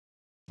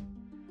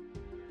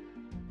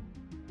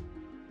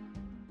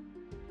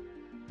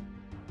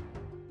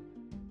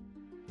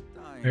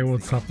Hey,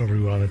 what's up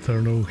everyone, it's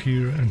Erno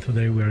here, and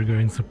today we are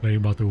going to play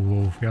Battle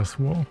with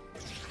Yasuo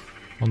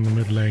on the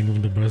mid lane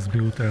with the best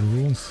build and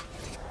runes.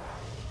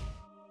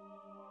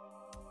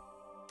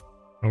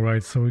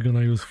 Alright, so we're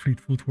gonna use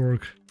fleet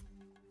footwork.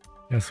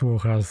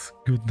 Yasuo has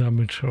good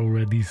damage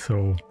already,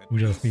 so we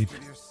just need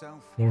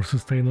more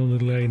sustain on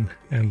the lane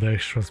and the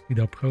extra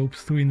speed up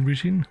helps to in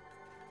region.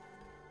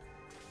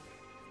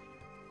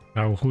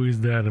 Now, who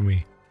is the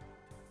enemy?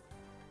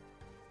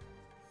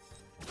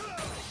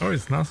 Oh,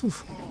 it's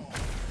Nasus?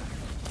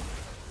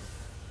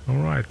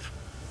 Alright.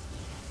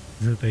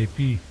 Is it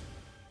AP?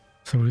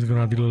 So he's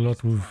gonna deal a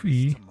lot with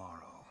E.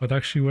 But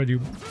actually when you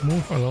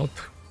move a lot,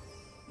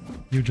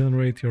 you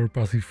generate your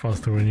passive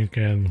faster and you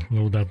can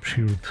load up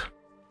shield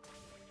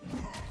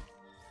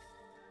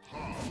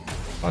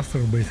faster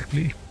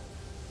basically.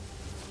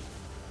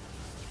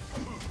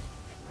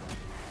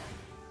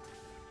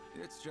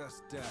 It's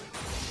just death.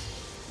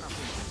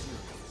 Nothing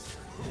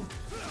serious.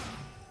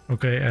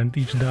 Okay, and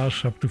each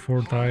dash up to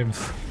 4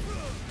 times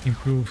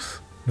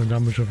improves the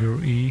damage of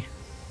your E.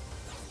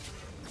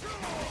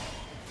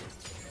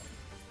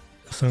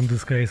 So in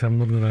this case I'm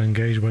not gonna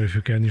engage, but if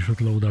you can you should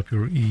load up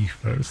your E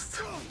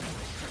first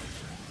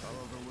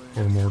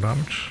for more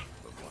damage.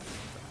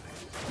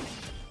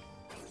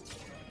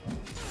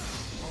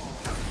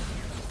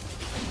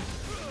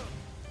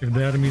 If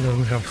the enemy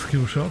doesn't have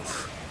skill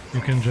shots,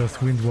 you can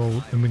just wind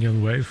wall the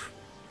minion wave,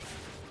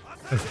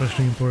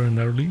 especially important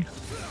early.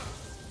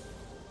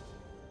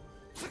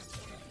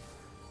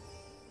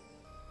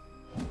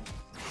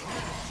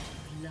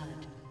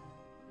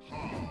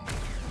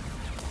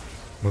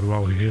 But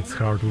wow, he hits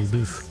hard with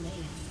this.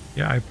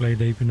 Yeah, I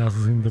played AP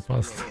Nasus in the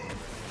past.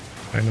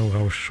 I know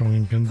how strong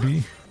he can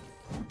be.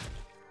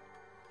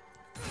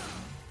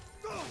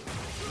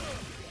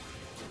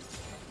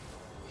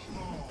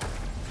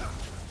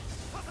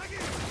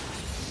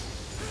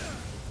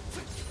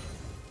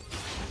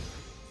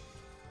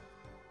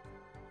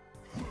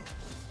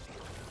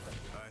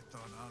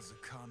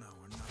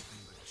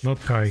 Not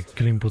high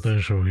killing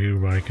potential here,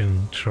 but I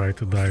can try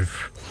to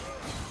dive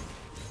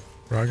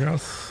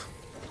Ragas.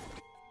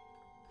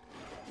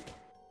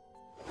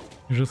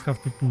 You just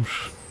have to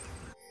push.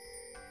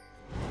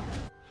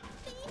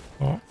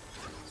 Oh.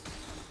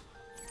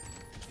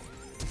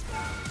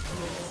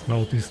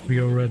 Noticed me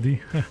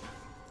already.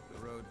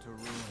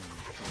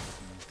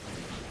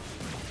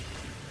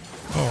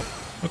 Oh,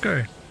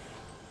 okay.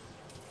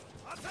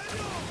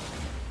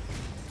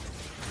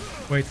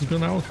 Wait, he's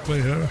gonna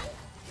outplay her.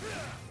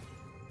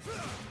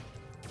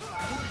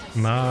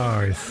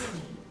 Nice.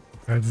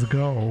 Let's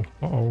go.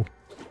 Uh-oh.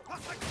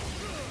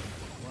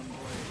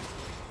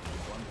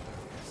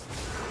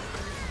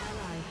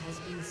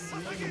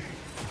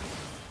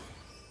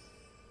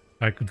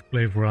 I could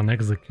play for an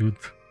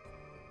execute,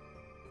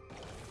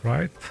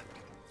 right?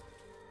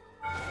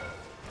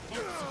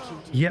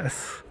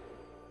 Yes!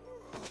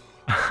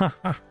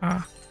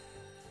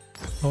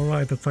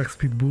 Alright, attack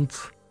speed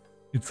boots.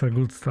 It's a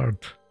good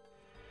start.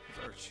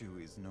 Virtue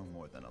is no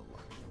more than a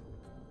luck.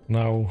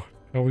 Now,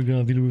 how are we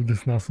gonna deal with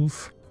this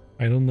Nasus?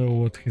 I don't know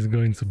what he's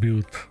going to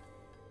build.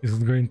 Is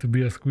it going to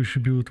be a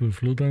squishy build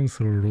with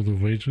Ludens or Root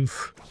of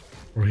Ages?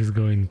 Or he's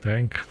going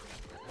tank?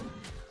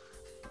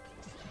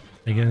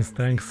 Against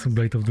tanks,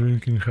 Blade of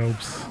Drinking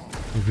helps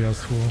with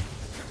Yasuo.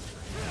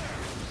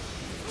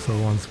 So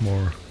once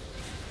more,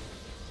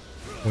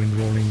 wind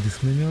rolling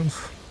these minions.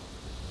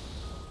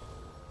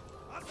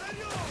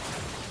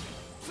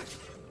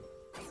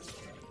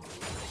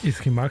 Is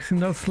he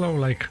maxing that slow?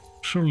 Like,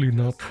 surely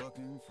not.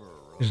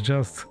 It's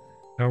just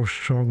how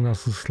strong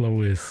Nasus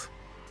slow is.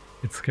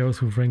 It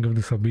scales with rank of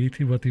this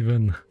ability, but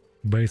even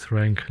base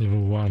rank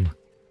level 1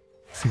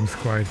 seems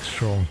quite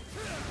strong.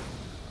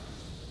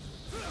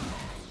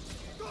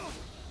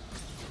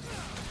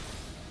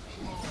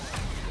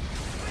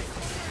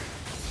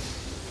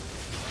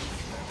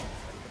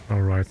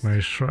 Alright,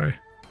 nice try.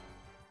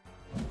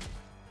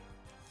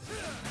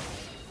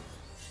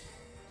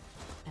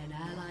 An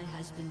ally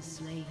has been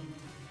slain.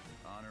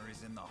 Honor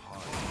is in the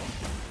heart.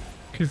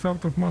 He's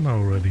out of mana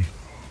already.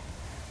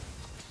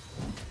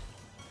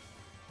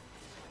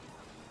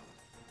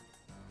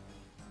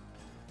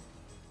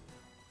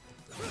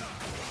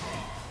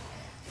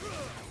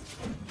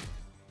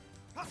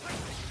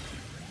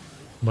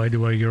 By the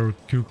way, your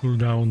Q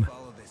cooldown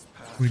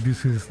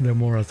reduces the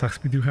more attack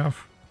speed you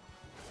have.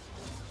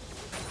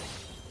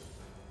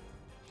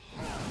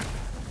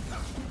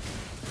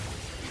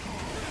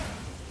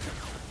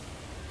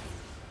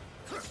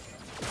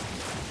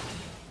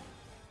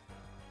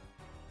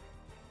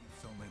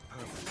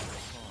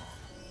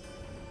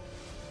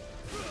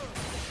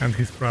 And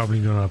he's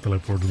probably gonna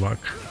teleport back.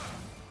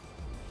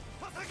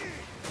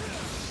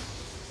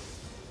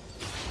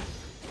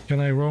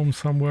 Can I roam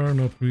somewhere?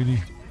 Not really.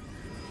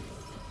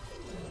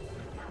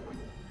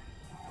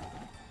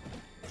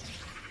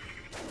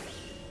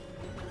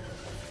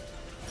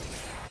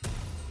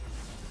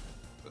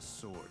 The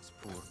sword's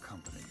poor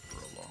company for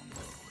a long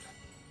road.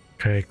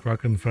 Okay,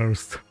 Kraken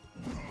first.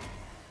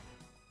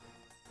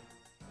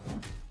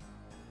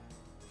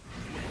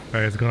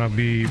 Okay, it's gonna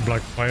be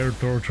Black Fire,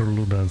 Torch, or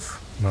Ludens,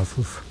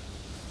 Nasus.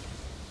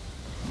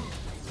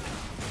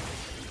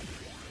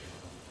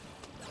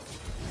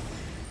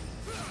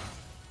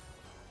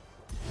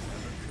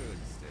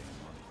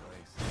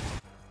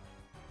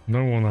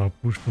 Don't wanna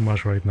push too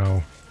much right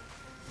now.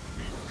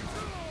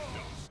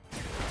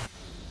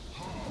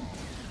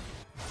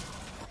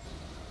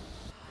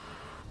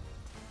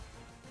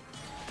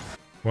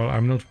 Well,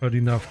 I'm not fed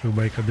enough to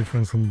make a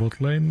difference on bot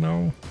lane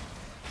now,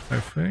 I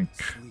think.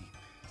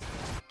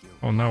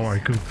 Oh, now I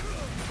could.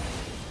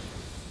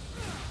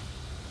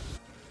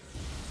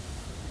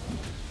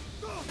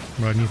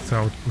 But I need to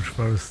outpush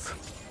first.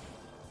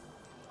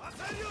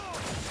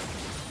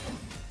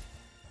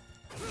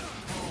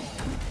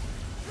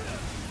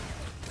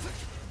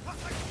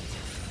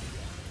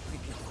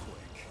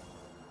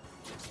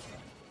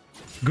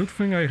 Good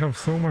thing I have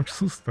so much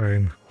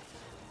sustain.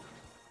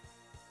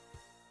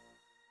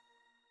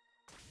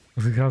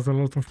 Because it has a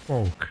lot of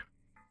poke.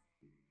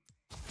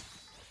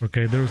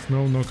 Okay, there's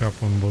no knock-up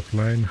on bot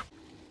lane.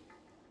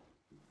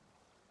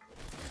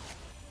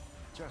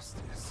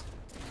 Justice.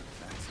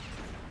 That's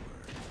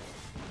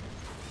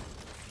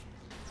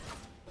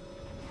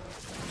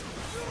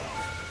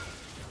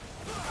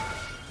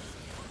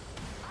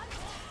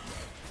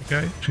a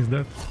Okay, she's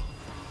dead.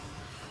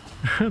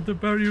 The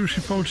barrier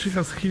she thought she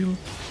has heal.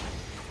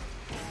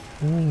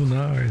 Oh,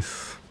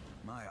 nice.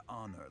 my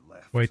honor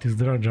left. Wait, is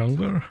there a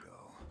jungler?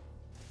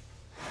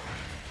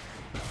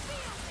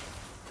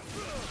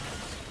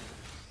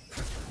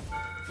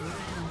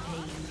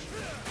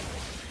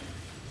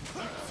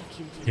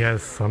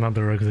 Yes,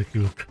 another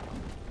execute.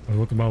 But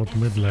what about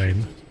mid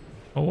lane?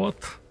 Oh,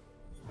 what?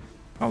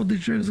 How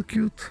did you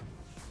execute?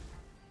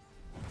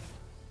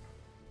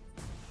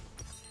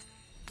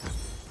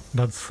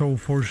 That's so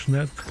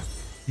fortunate,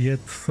 yet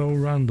so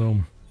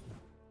random.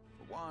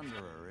 The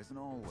wanderer isn't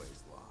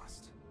always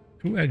lost.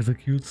 2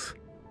 executes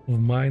of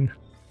mine.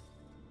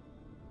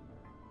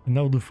 And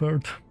now the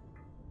third.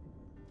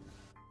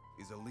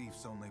 Is a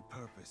leaf's only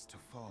purpose to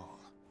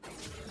fall?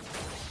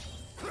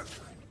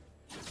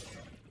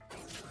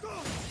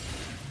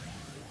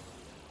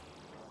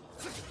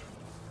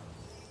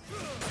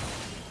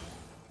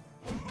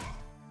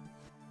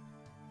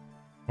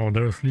 Oh,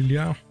 there's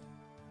Lilia.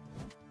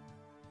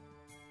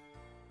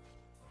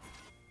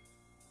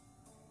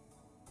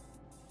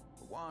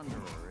 The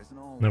wanderer isn't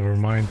always Never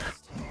mind.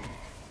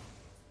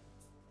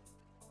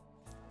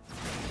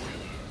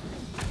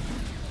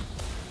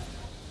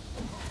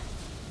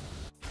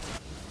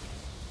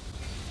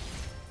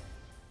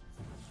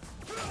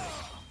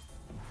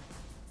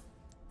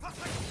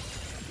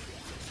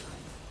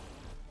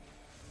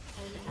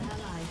 An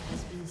ally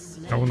has been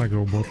slain. I wanna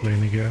go bot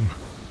lane again.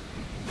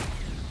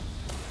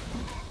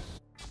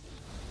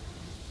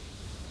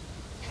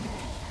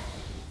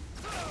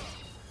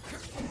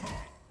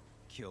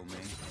 kill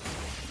me.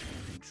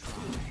 You can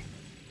try.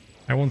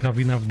 I won't have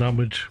enough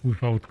damage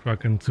without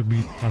Kraken to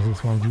beat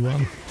Nasus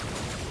 1v1.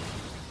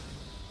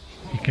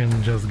 He can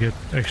just get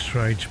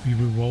extra HP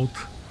revolt.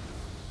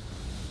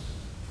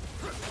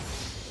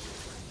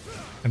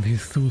 And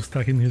he's still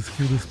stuck in his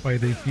Q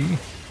despite AP.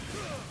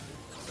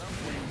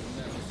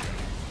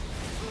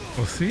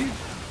 Oh, see?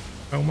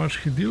 How much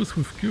he deals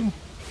with Q?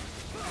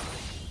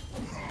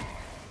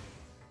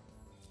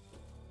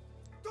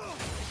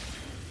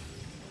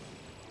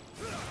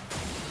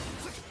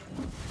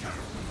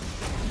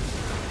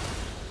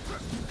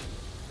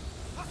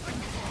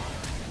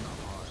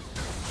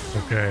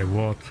 Okay,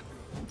 what?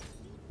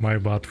 My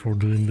bad for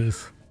doing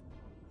this.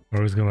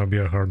 Or it's gonna be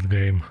a hard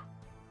game.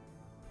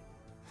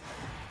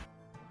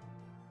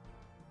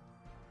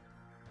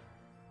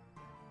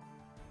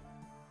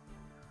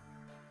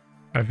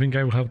 I think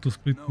I will have to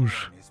split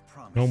push.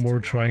 No more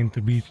trying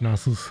to beat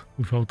Nasus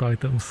without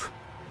items.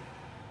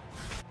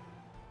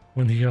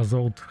 When he has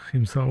ult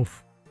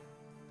himself.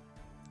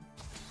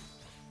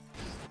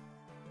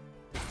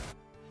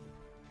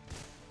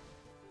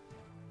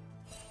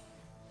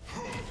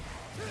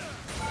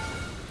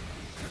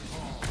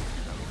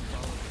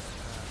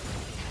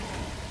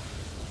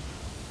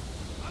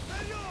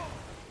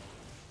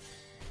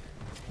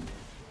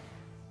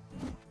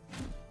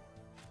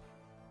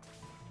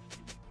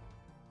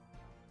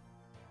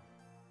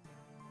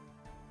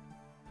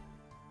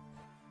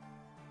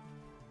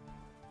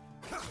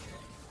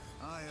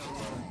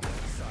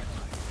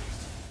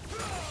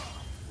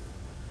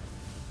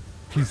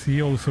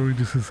 PC also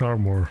reduces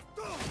armor.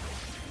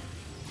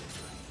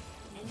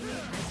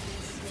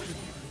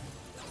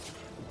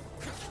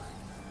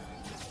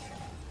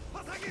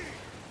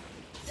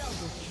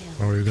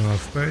 Are you gonna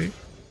stay?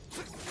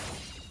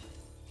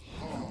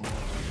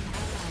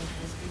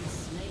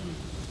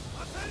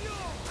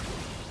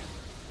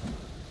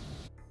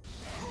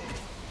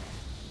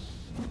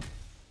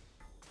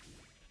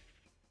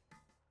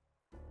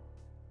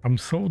 I'm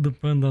so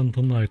dependent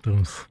on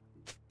items.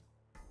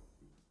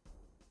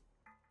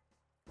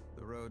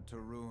 The road to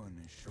ruin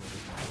is short.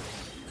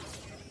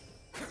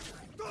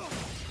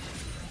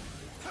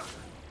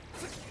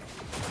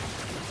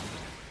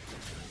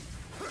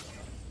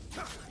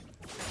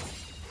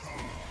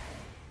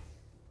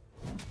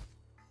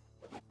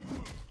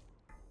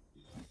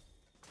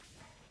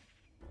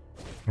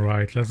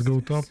 Right, let's go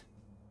top.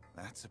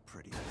 That's a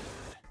pretty bird.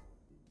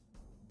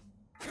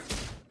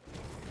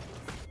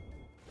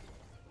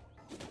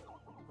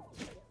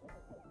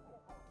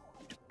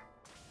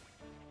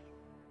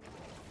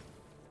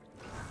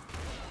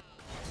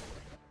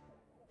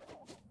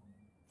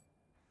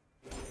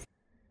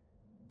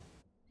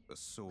 The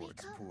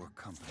sword's poor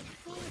company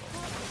for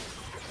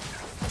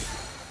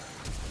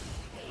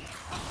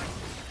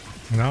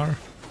a Nar.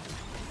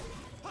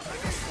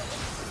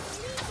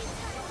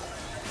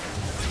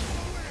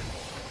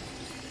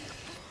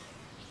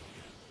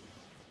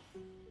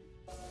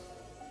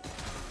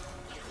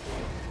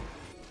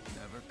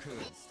 never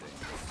could stay.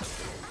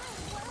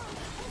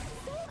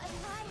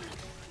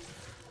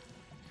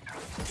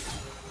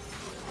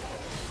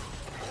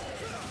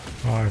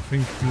 Oh, I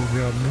think you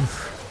got this.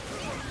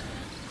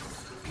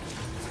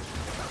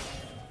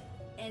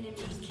 Enemy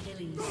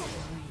killing spree.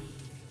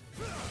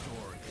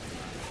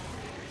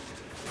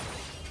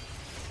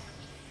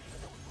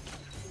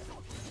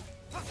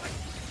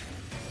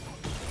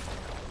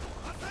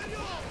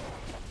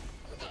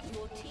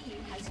 Your team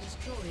has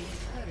destroyed a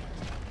turret.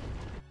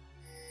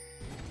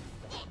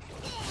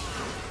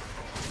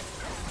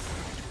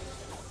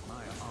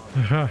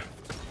 Aha.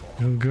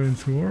 Not going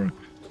to work.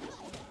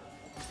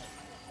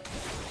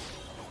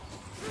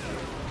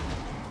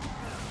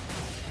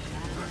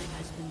 Ally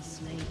has been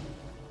slain.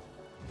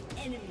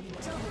 Enemy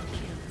double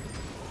kill.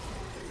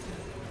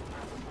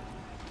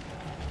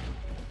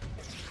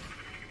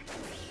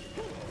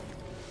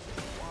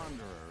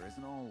 Wanderer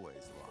isn't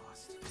always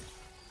lost.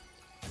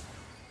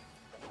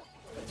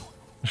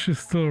 She's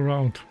still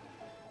around.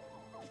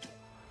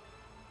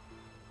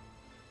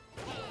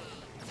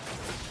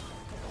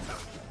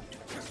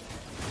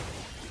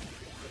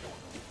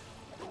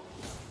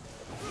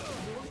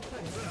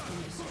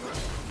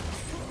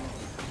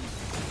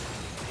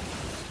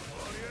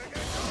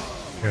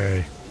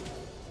 Okay.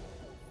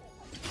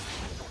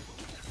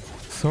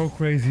 So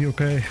crazy,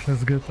 okay,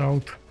 let's get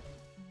out.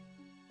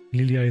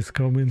 Lilia is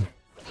coming.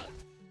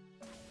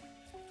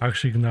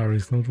 Actually, Gnar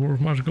is not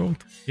worth much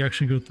gold. He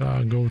actually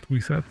got a gold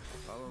reset.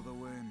 Follow the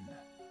wind.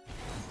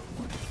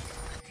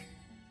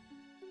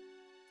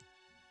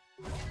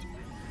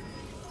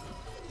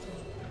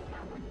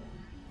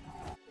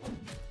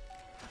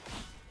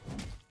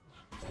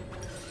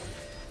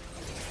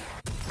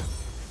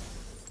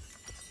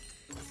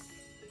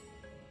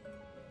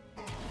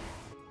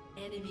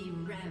 Enemy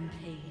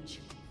rampage.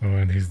 Oh,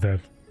 and he's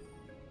dead.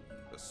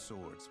 The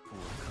sword's poor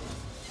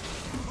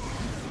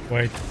company.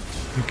 Wait,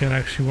 you can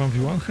actually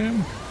 1v1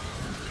 him?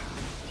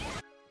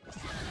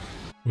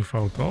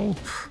 Without ult?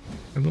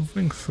 I don't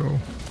think so.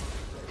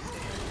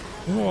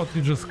 What?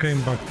 You just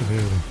came back to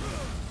him.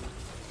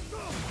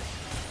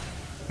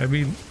 I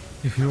mean,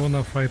 if you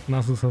wanna fight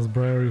Nasus as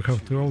Briar, you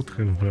have to ult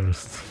him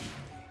first.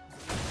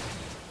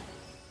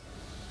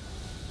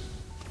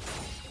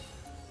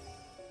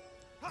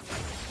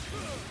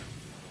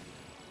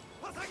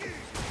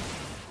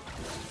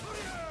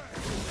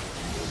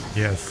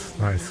 Yes,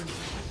 nice.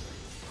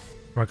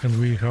 Rock and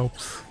Wheel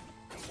helps.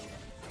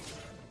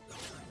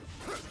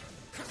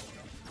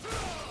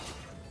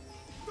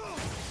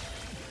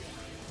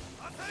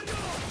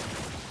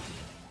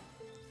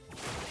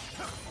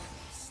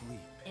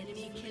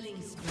 Enemy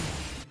killing spree.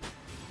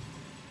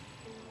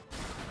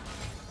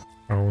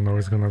 Oh, now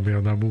it's gonna be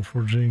a double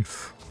for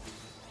Jinx.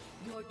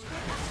 Your turret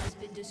has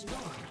been destroyed.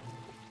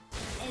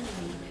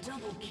 Enemy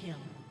double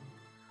kill.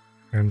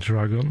 And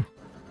Dragon.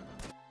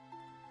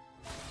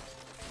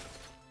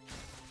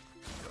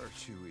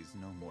 Virtue is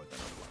no more than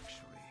a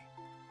luxury.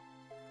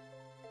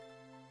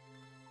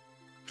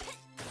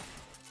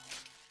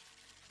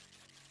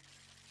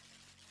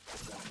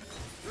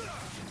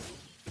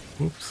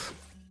 Oops.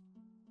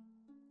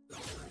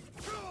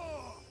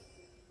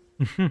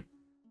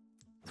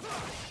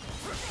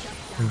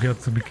 You got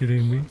to be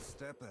kidding me.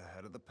 Step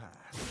ahead of the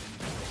pack.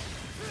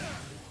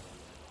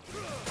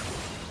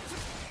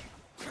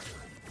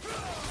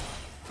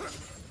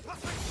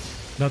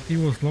 That E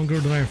was longer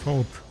than I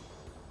thought.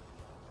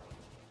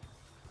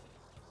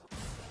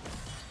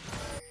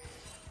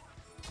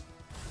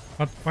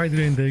 But why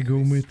didn't they go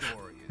mid?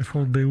 I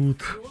thought they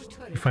would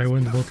if I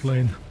went bot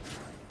lane.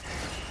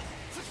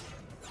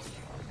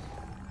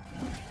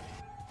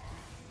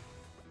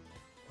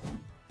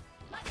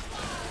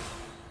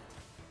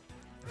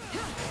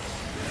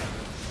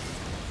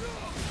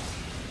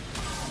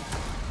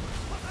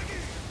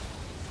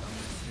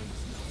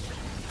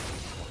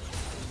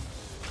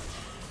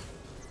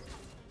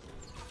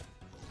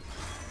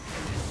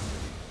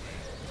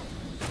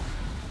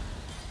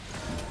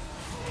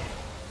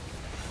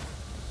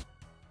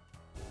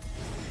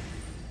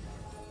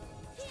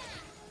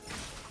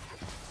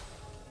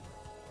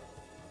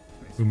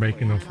 We're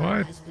making a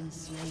fight? Has been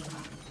slain.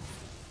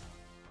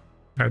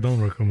 I don't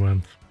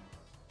recommend.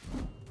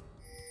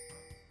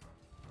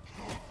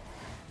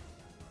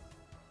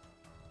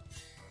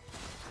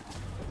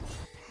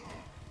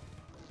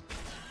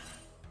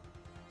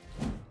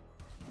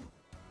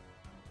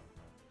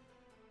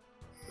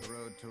 The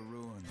road to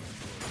ruin.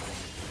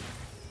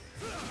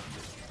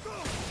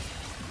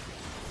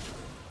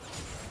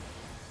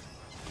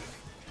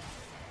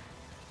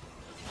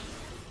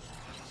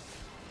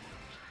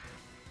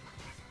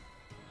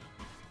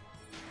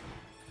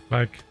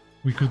 Like,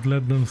 we could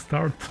let them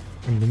start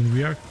and then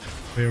react.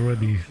 They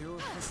already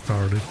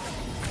started.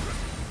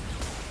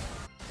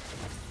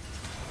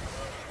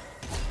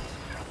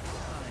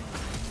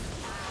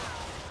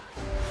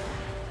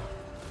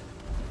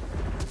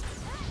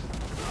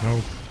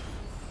 Nope.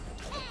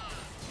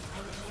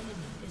 An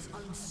enemy is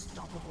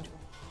unstoppable.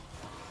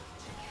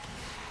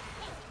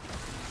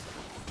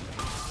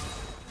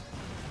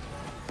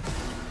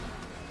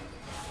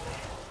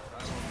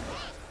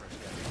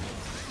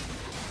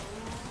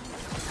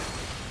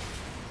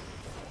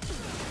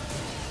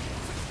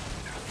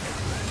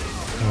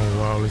 Oh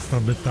wow, it's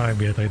not the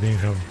time yet, I didn't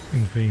have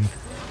anything.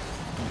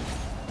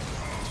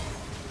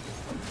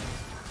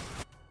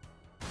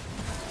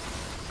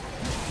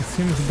 It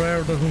seems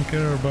Briar doesn't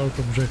care about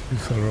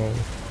objectives at all.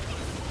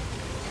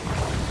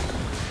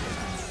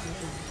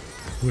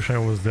 Wish I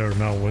was there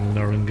now when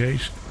they're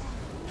engaged.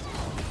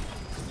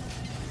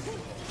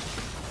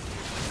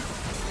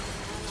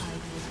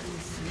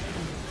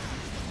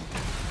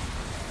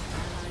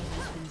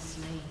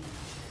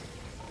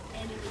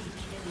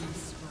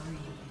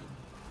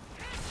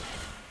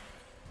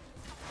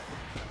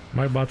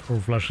 My bad for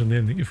flashing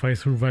in. If I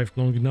survived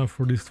long enough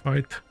for this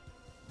fight,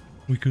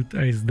 we could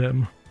ace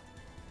them.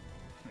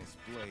 This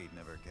blade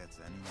never gets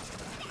any.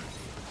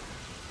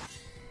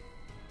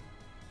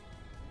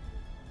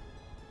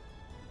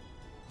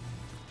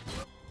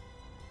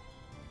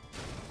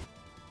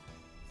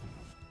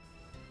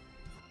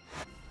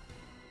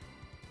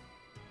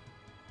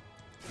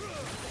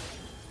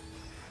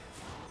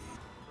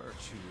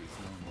 Virtue is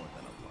no more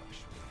than a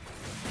luxury.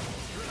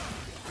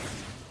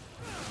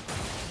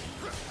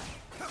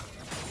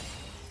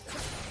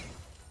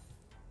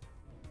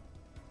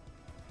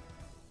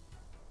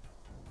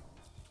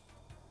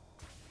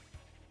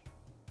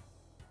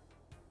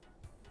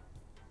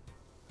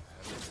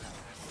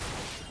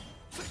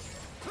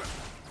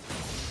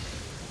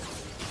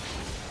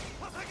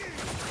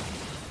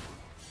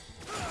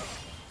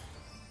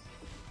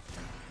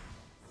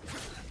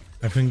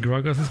 I think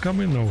Gragas is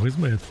coming. No, he's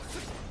mid.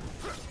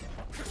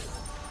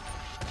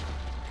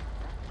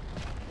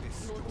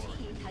 Your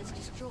team has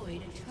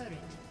destroyed a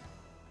turret.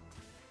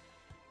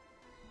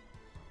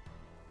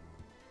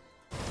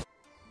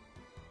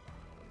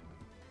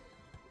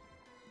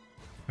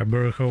 I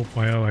better hope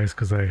my allies,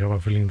 because I have a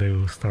feeling they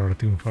will start a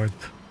team fight.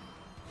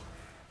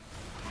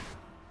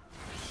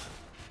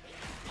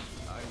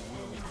 An ally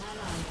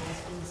has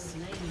been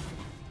slain.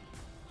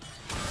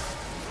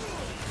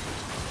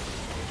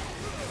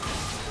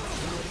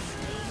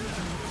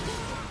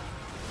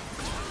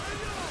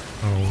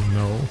 Oh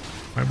no,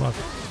 my bad.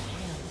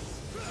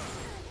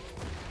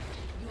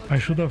 I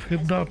should have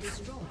hit that.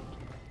 Destroyed.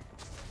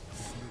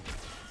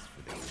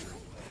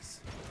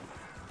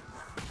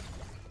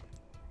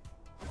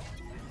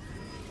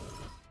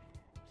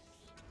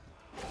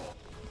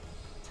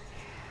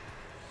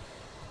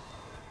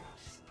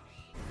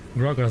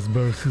 Gragas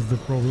burst is the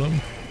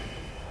problem.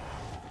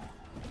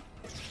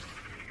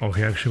 Oh,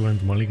 he actually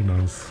went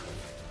Malignance.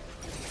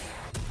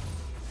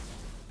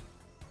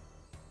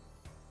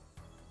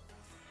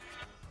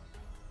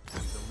 The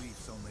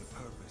leaf's only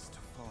purpose to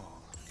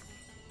fall.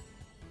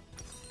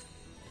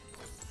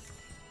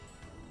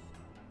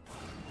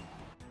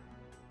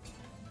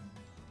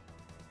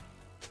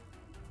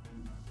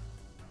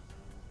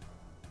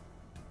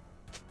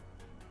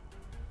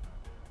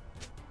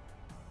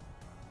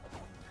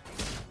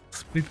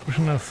 Split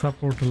pushing as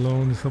support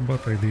alone is a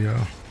bad idea.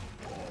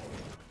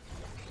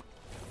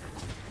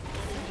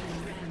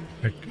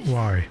 Like,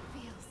 why?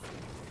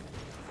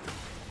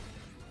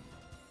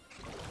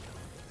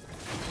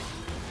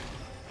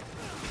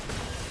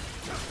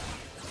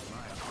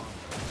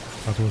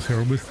 That was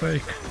your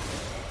mistake.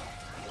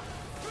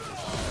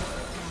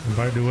 And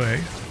by the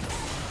way,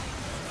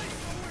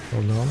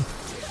 hold on.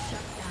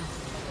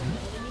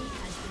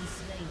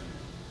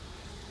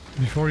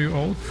 Before you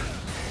ult,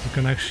 you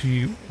can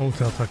actually ult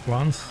attack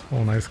once.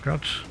 Oh, nice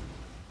catch.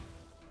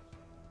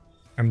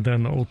 And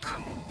then ult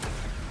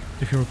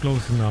if you're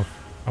close enough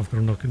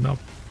after knocking up.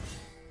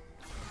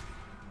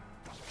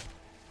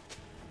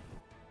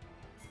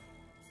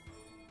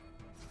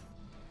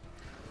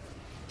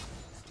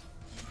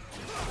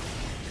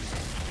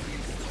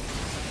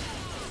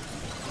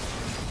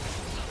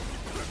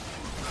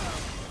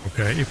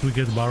 Okay, if we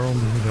get Baron,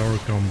 they'll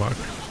come back.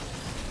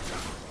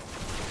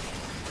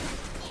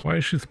 Why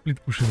is she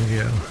split pushing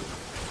again?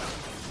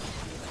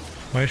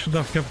 I should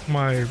have kept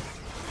my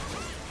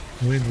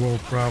wind wall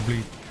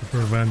probably to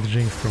prevent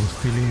Jinx from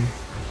stealing.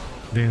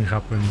 Didn't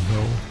happen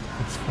though,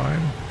 it's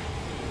fine.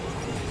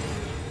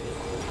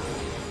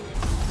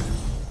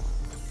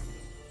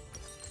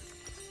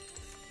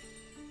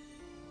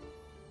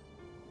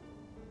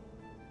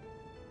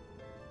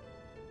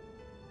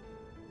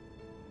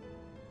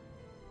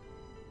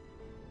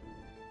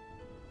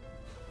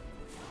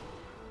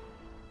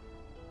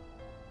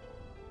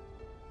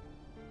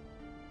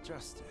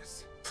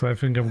 Justice. So I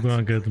think I'm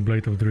gonna get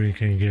Blade of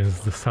Drinking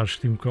against the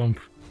Sarge team comp.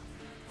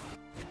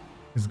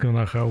 It's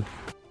gonna help.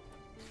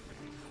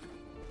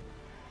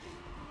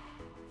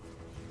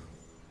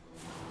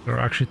 They're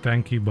actually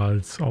tanky, but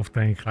it's off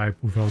tank hype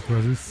without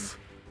resist.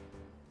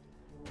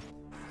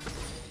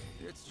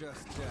 It's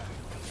just death.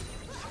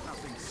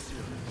 Nothing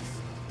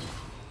serious.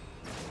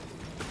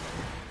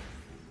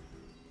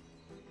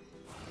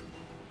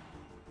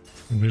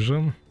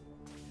 Vision.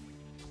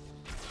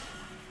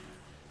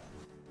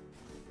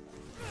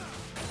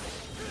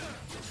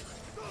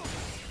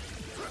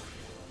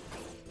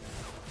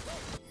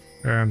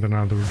 And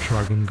another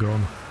dragon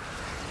gone.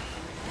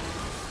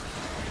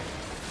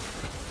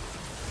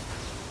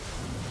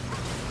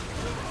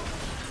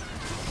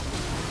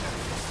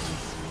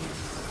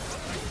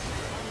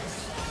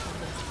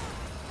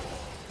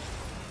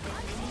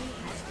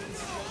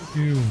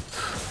 Dude.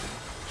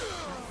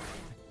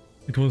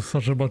 It was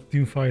such a bad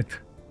team fight.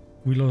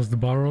 We lost the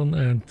Baron,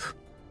 and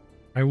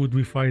how would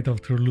we fight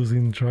after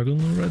losing Dragon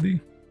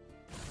already?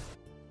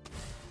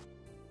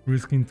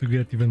 Risking to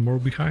get even more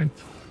behind.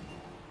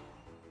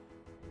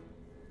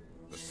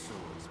 The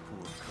sword's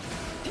poor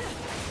company.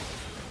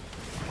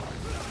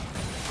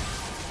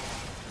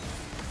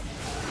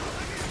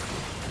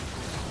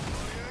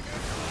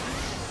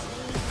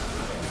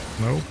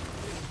 Nope.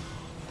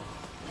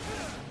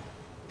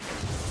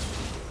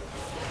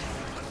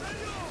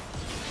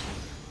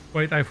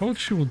 Wait, I thought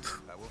she would I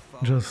will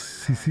follow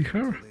just CC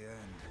her? to the end.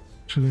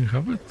 She didn't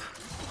have it? An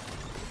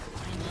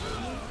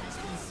enemy has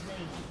been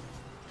slain.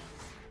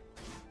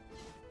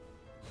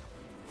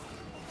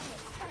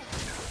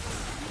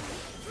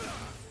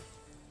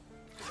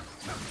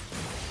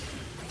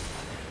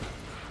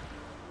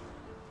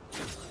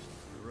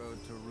 The road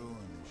to ruin.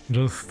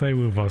 Just stay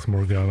with us,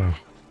 Morgana.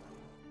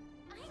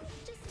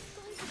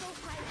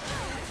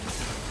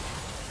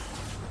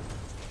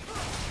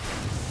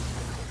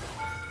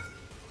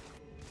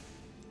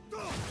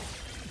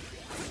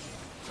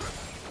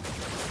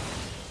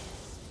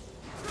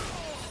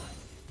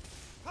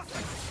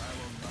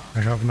 I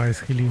have nice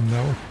healing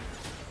now. Your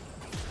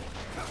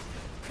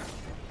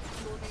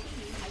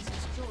team has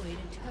destroyed a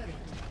turret.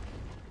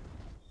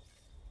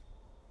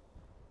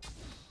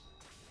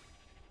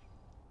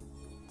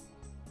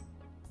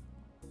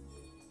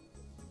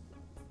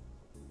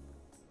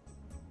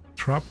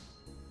 Trap.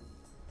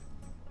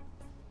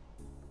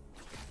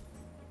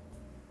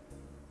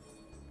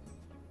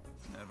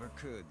 Never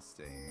could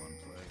stay in one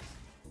place.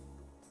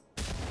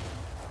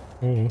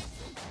 Oh,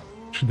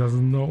 she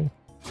doesn't know.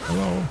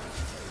 Hello.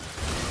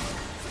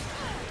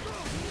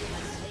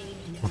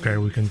 Okay,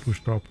 we can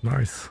push trap.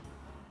 Nice.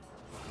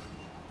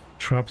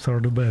 Traps are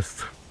the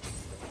best.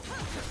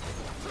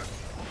 Your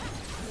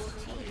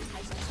team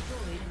has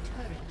destroyed a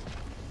turret.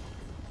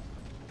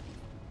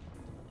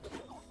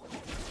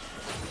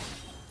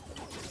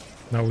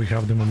 Now we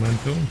have the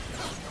momentum.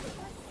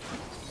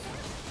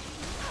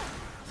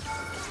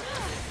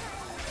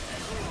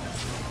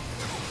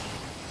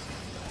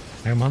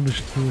 I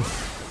managed to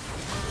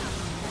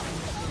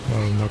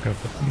knock out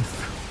at least.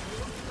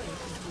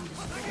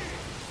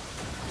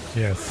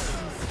 Yes.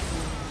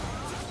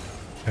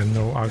 And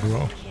no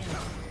aggro.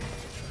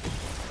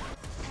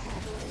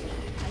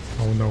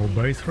 Oh no,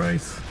 base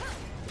race?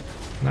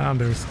 Nah,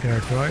 they're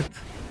scared, right?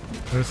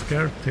 They're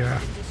scared?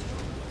 Yeah.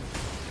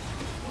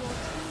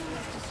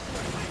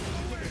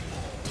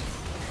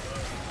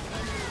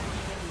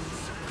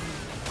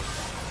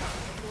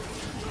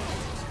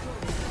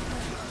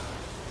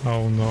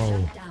 Oh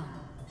no. Down.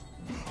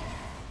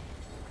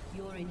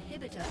 Your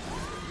inhibitor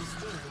has been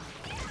destroyed.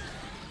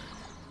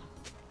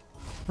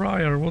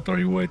 Briar, what are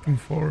you waiting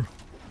for? Your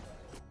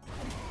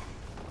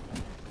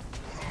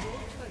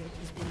turret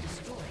has been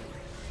destroyed.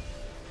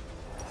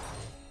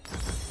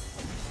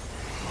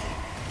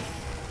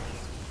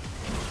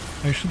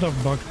 I should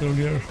have backed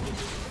earlier. Shut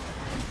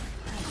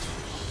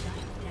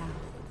down.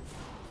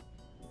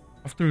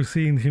 After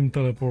seeing him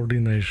teleport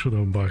in, I should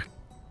have backed.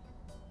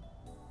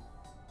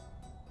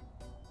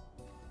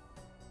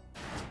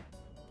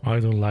 I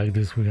don't like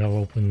this, we have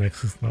open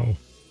nexus now.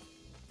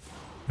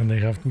 And they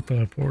have 2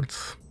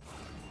 teleports.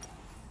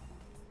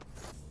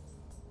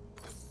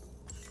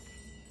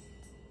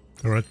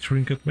 A red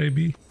trinket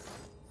maybe?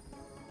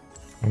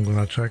 I'm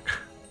gonna check.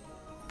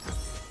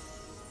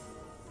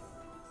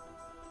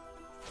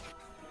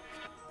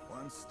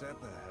 One step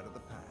ahead of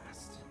the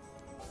past.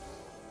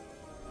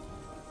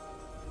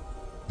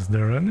 Is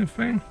there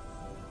anything?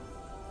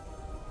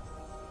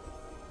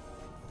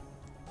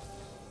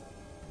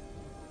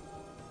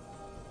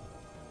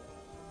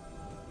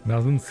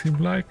 Doesn't seem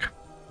like.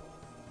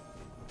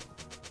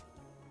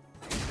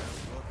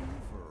 Just looking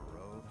for a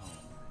road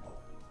home.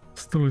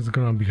 Still, it's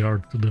gonna be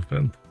hard to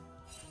defend.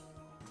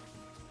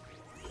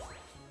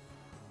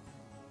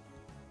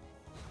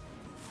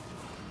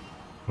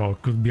 Oh,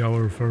 could be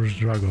our first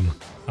dragon.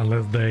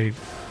 Unless they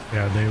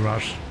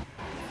rush.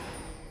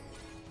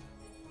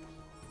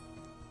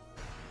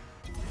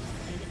 An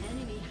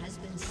enemy has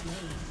been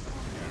slain.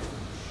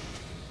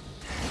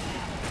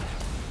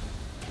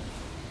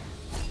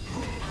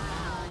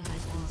 Ally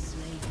has been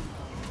slain.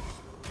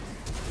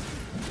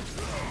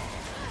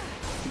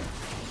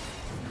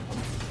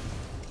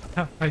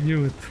 Ha, I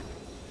knew it. A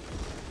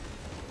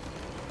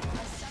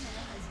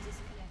summoner has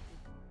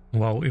disconnected.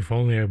 Wow, if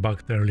only I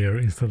backed earlier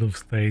instead of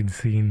stayed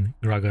seeing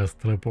Gragas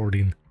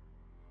teleporting.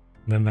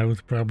 Then I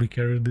would probably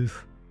carry this.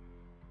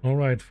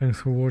 Alright,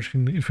 thanks for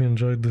watching. If you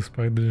enjoyed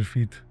despite the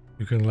defeat,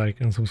 you can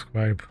like and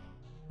subscribe.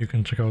 You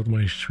can check out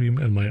my stream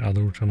and my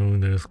other channel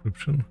in the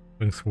description.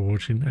 Thanks for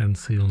watching and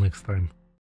see you next time.